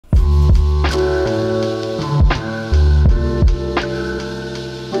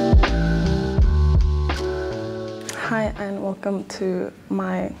and welcome to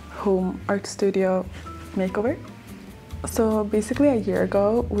my home art studio makeover. So basically a year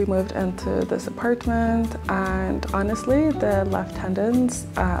ago we moved into this apartment, and honestly the lieutenants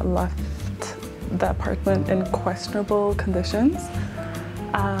left the apartment in questionable conditions.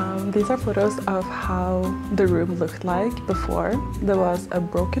 These are photos of how the room looked like before. There was a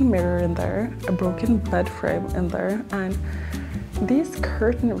broken mirror in there, a broken bed frame in there, and these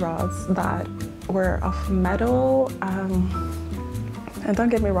curtain rods that were of metal. And don't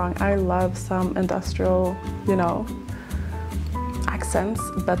get me wrong, I love some industrial, accents,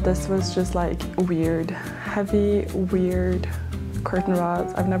 but this was just like weird, heavy, weird curtain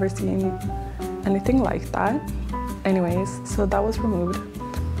rods. I've never seen anything like that. Anyways, so that was removed.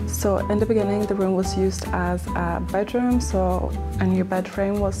 So in the beginning, the room was used as a bedroom, so a new bed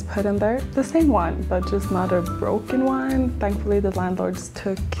frame was put in there. The same one, but just not a broken one. Thankfully, the landlords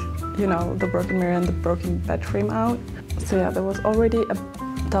took, the broken mirror and the broken bed frame out. So yeah, there was already a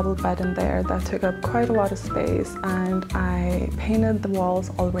double bed in there that took up quite a lot of space, and I painted the walls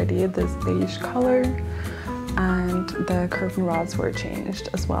already this beige color, and the curtain rods were changed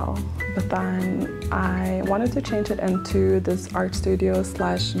as well. But then I wanted to change it into this art studio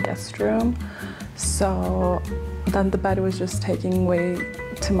slash guest room. So then the bed was just taking way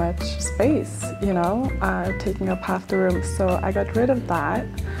too much space, taking up half the room. So I got rid of that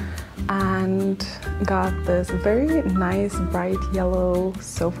and got this very nice bright yellow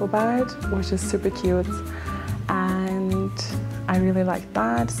sofa bed, which is super cute. And I really like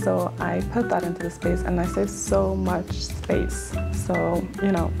that, so I put that into the space and I saved so much space. So,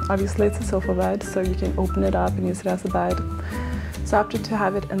 obviously it's a sofa bed, so you can open it up and use it as a bed. So I opted to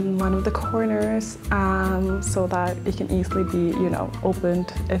have it in one of the corners so that it can easily be,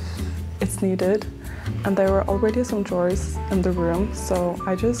 opened if it's needed. And there were already some drawers in the room, so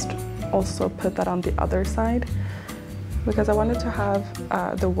I just also put that on the other side, because I wanted to have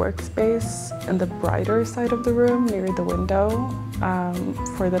the workspace in the brighter side of the room near the window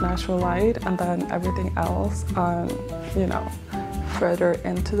for the natural light, and then everything else further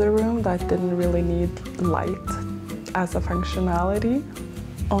into the room that didn't really need light as a functionality.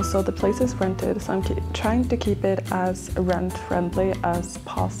 Also, the place is rented, so I'm trying to keep it as rent-friendly as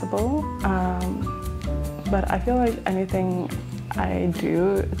possible. But I feel like anything I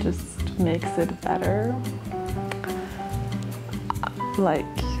do just makes it better.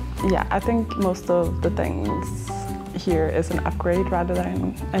 I think most of the things here is an upgrade rather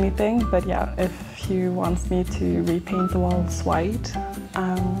than anything, but yeah, if he wants me to repaint the walls white,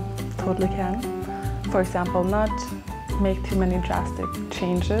 totally can. For example, not make too many drastic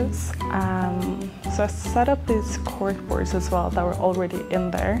changes. So I set up these cork boards as well that were already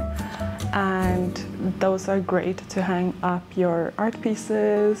in there, and those are great to hang up your art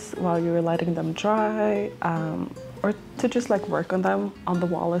pieces while you're letting them dry, or to just work on them on the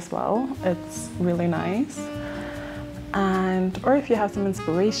wall as well. It's really nice. Or if you have some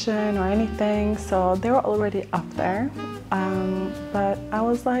inspiration or anything. So they were already up there, but I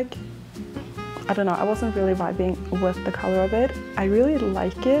was like, I don't know, I wasn't really vibing with the color of it. I really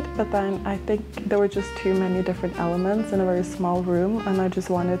like it, but then I think there were just too many different elements in a very small room, and I just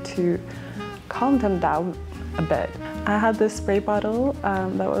wanted to calm them down a bit. I had this spray bottle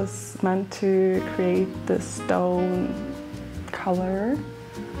that was meant to create this stone color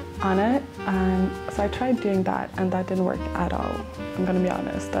on it, and so I tried doing that, and that didn't work at all. I'm gonna be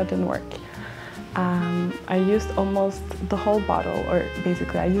honest, that didn't work. I used almost the whole bottle, or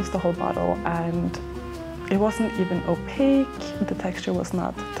basically I used the whole bottle, and it wasn't even opaque. The texture was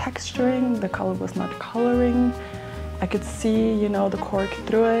not texturing, the color was not coloring. I could see, the cork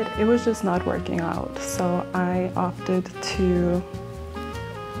through it. It was just not working out. So I opted to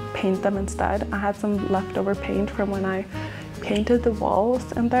paint them instead. I had some leftover paint from when I painted the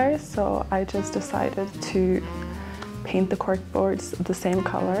walls in there, so I just decided to paint the cork boards the same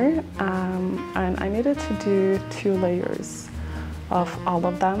color, and I needed to do 2 layers of all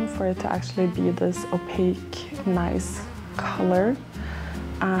of them for it to actually be this opaque, nice color,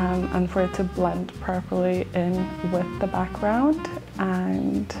 and for it to blend properly in with the background.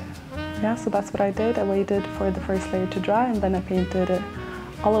 And yeah, so that's what I did. I waited for the first layer to dry, and then I painted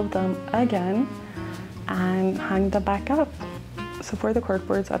all of them again and hung them back up. So for the cork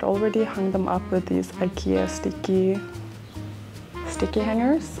boards, I'd already hung them up with these IKEA sticky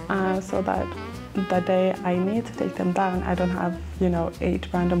hangers, so that the day I need to take them down, I don't have, 8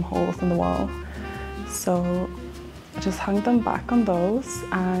 random holes in the wall. So I just hung them back on those,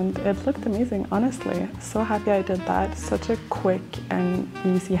 and it looked amazing, honestly. So happy I did that. Such a quick and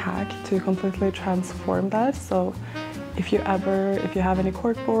easy hack to completely transform that. So if you have any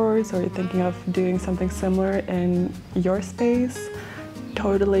cork boards or you're thinking of doing something similar in your space,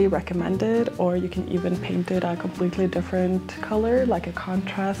 totally recommend it. Or you can even paint it a completely different color, like a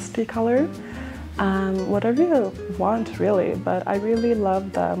contrasty color. Whatever you want really, but I really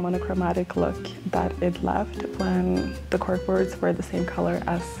love the monochromatic look that it left when the corkboards were the same color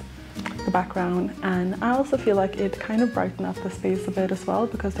as the background. And I also feel like it kind of brightened up the space a bit as well,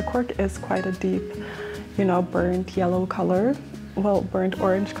 because the cork is quite a deep, you know, burnt yellow color, well, burnt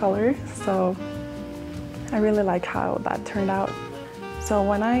orange color. So I really like how that turned out. So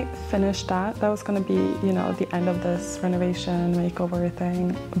when I finished that was going to be, you know, the end of this renovation makeover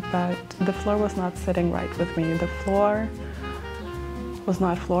thing, but the floor was not sitting right with me. The floor was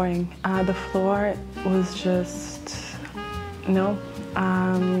not flooring. The floor was just, no.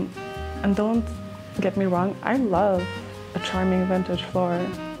 And don't get me wrong, I love a charming vintage floor,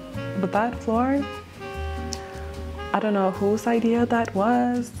 but that floor, I don't know whose idea that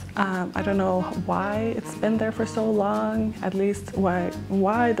was. I don't know why it's been there for so long. At least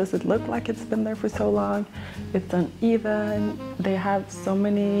why does it look like it's been there for so long? It's uneven. They have so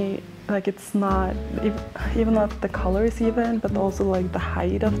many, like, it's not, even though the color is even, but also like the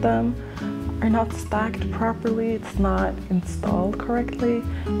height of them are not stacked properly. It's not installed correctly.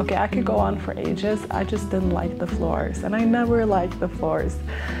 Okay, I could go on for ages. I just didn't like the floors, and I never liked the floors.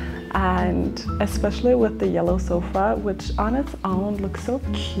 And especially with the yellow sofa, which on its own looks so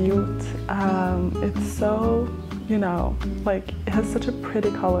cute. It's so, you know, like, it has such a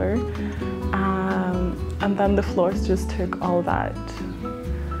pretty color. And then the floors just took all that,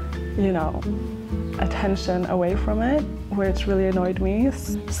 you know, attention away from it, which really annoyed me.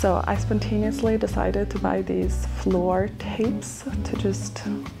 So I spontaneously decided to buy these floor tapes to just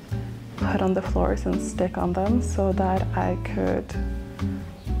put on the floors and stick on them so that I could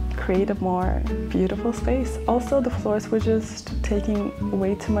create a more beautiful space. Also, the floors were just taking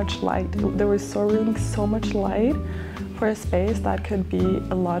way too much light. They were absorbing so much light for a space that could be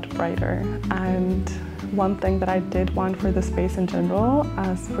a lot brighter. And one thing that I did want for the space in general,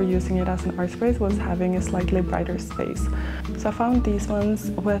 as for using it as an art space, was having a slightly brighter space. So I found these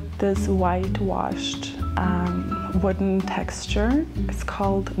ones with this whitewashed wooden texture. It's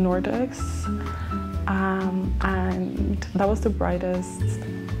called Nordics. And that was the brightest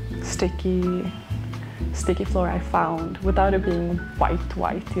sticky floor I found, without it being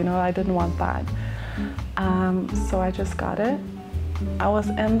white, you know. I didn't want that. So I just got it. I was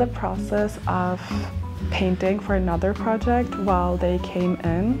in the process of painting for another project while they came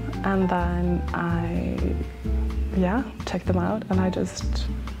in, and then I checked them out and I just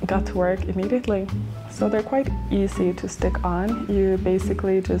got to work immediately. So they're quite easy to stick on. You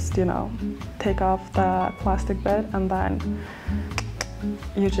basically just, you know, take off the plastic bit and then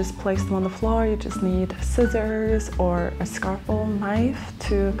you just place them on the floor. You just need scissors or a scalpel knife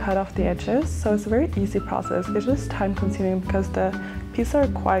to cut off the edges. So it's a very easy process. It's just time consuming because the pieces are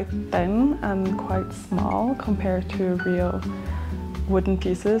quite thin and quite small compared to real wooden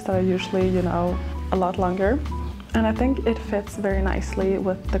pieces that are usually, you know, a lot longer. And I think it fits very nicely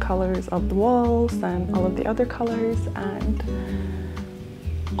with the colors of the walls and all of the other colors. And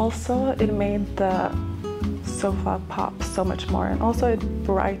also it made the sofa pop so much more, and also it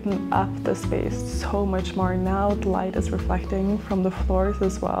brightened up the space so much more. Now the light is reflecting from the floors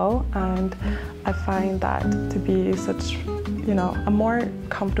as well, and I find that to be such, you know, a more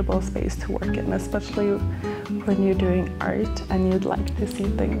comfortable space to work in, especially when you're doing art and you'd like to see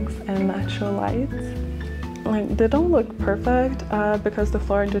things in natural light. Like, they don't look perfect because the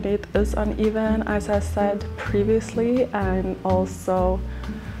floor underneath is uneven, as I said previously, and also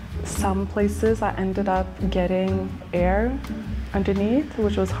some places I ended up getting air underneath,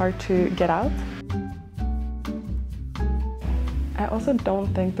 which was hard to get out. I also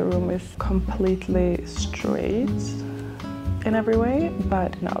don't think the room is completely straight in every way,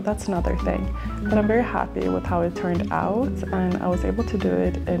 but no, that's another thing. But I'm very happy with how it turned out, and I was able to do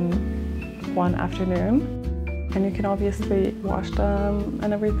it in one afternoon. And you can obviously wash them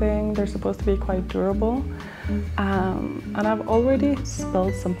and everything. They're supposed to be quite durable. And I've already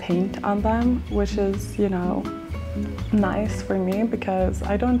spilled some paint on them, which is, you know, nice for me because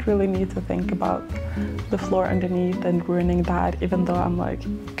I don't really need to think about the floor underneath and ruining that, even though I'm like,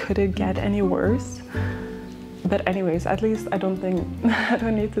 could it get any worse? But anyways, at least I don't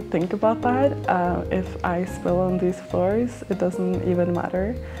need to think about that. If I spill on these floors, it doesn't even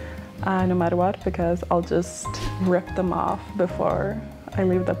matter. No matter what, because I'll just rip them off before I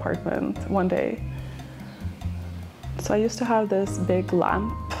leave the apartment one day. So I used to have this big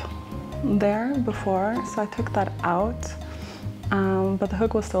lamp there before, so I took that out but the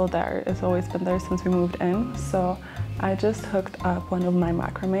hook was still there. It's always been there since we moved in. So I just hooked up one of my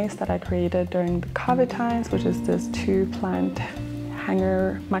macrames that I created during the COVID times, which is this 2-plant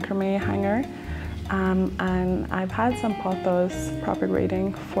hanger, macrame hanger. And I've had some pothos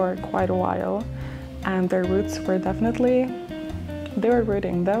propagating for quite a while, and their roots were they were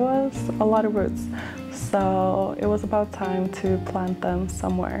rooting. There was a lot of roots. So it was about time to plant them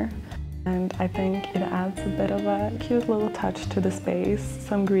somewhere. And I think it adds a bit of a cute little touch to the space,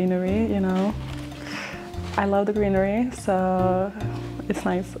 some greenery, you know. I love the greenery, so it's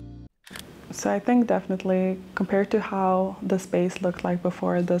nice. So I think definitely compared to how the space looked like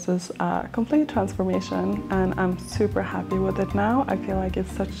before, this is a complete transformation, and I'm super happy with it now. I feel like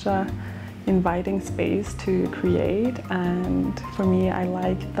it's such a inviting space to create, and for me, I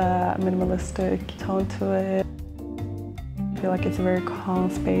like the minimalistic tone to it. I feel like it's a very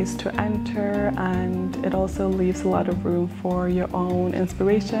calm space to enter, and it also leaves a lot of room for your own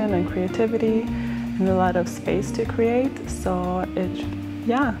inspiration and creativity and a lot of space to create. So it,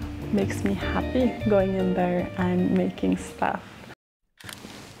 yeah, makes me happy going in there and making stuff.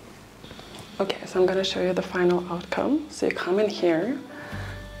 Okay, so I'm gonna show you the final outcome. So you come in here,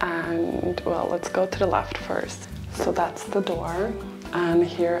 and well, let's go to the left first. So that's the door, and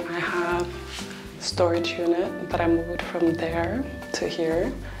here I have storage unit that I moved from there to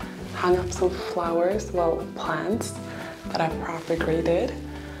here. Hung up some flowers, well, plants that I've propagated.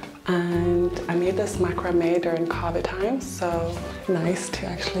 And I made this macrame during COVID times, so nice to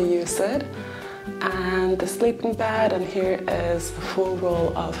actually use it. And the sleeping bed, and here is a full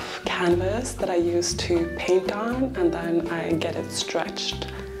roll of canvas that I use to paint on, and then I get it stretched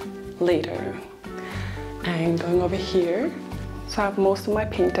later. And going over here, so I have most of my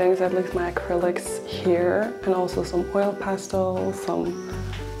paintings, at least my acrylics here, and also some oil pastels, some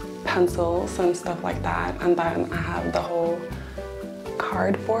pencils and stuff like that. And then I have the whole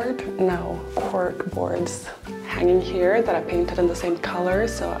cork boards hanging here that I painted in the same color,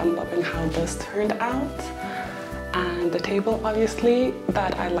 so I'm loving how this turned out. And the table, obviously,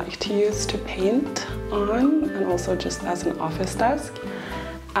 that I like to use to paint on, and also just as an office desk.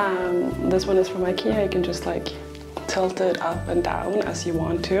 This one is from IKEA. You can just like tilt it up and down as you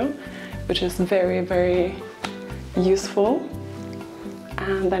want to, which is very, very useful.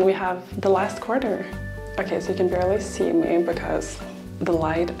 And then we have the last corner. Okay, so you can barely see me because the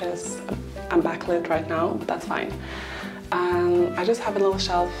light is, I'm backlit right now, that's fine. I just have a little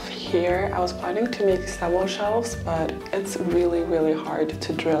shelf here. I was planning to make several shelves, but it's really, really hard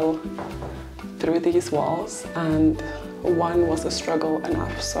to drill through these walls, and one was a struggle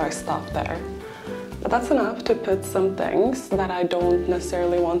enough, so I stopped there. But that's enough to put some things that I don't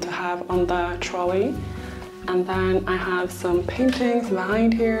necessarily want to have on the trolley. And then I have some paintings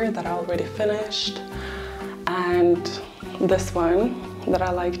behind here that I already finished, and this one that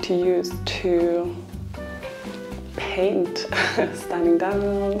I like to use to paint standing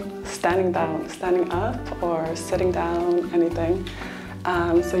down, standing up, or sitting down, anything.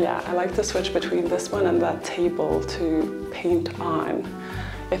 So yeah, I like to switch between this one and that table to paint on.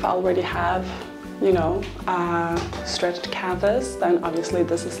 If I already have, you know, stretched canvas, then obviously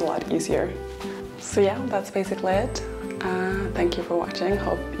this is a lot easier. So yeah, that's basically it. Thank you for watching.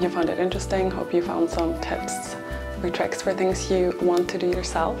 Hope you found it interesting. Hope you found some tips or tricks for things you want to do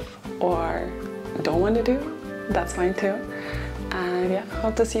yourself or don't want to do. That's fine too. And yeah,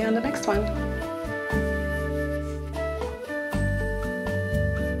 hope to see you on the next one.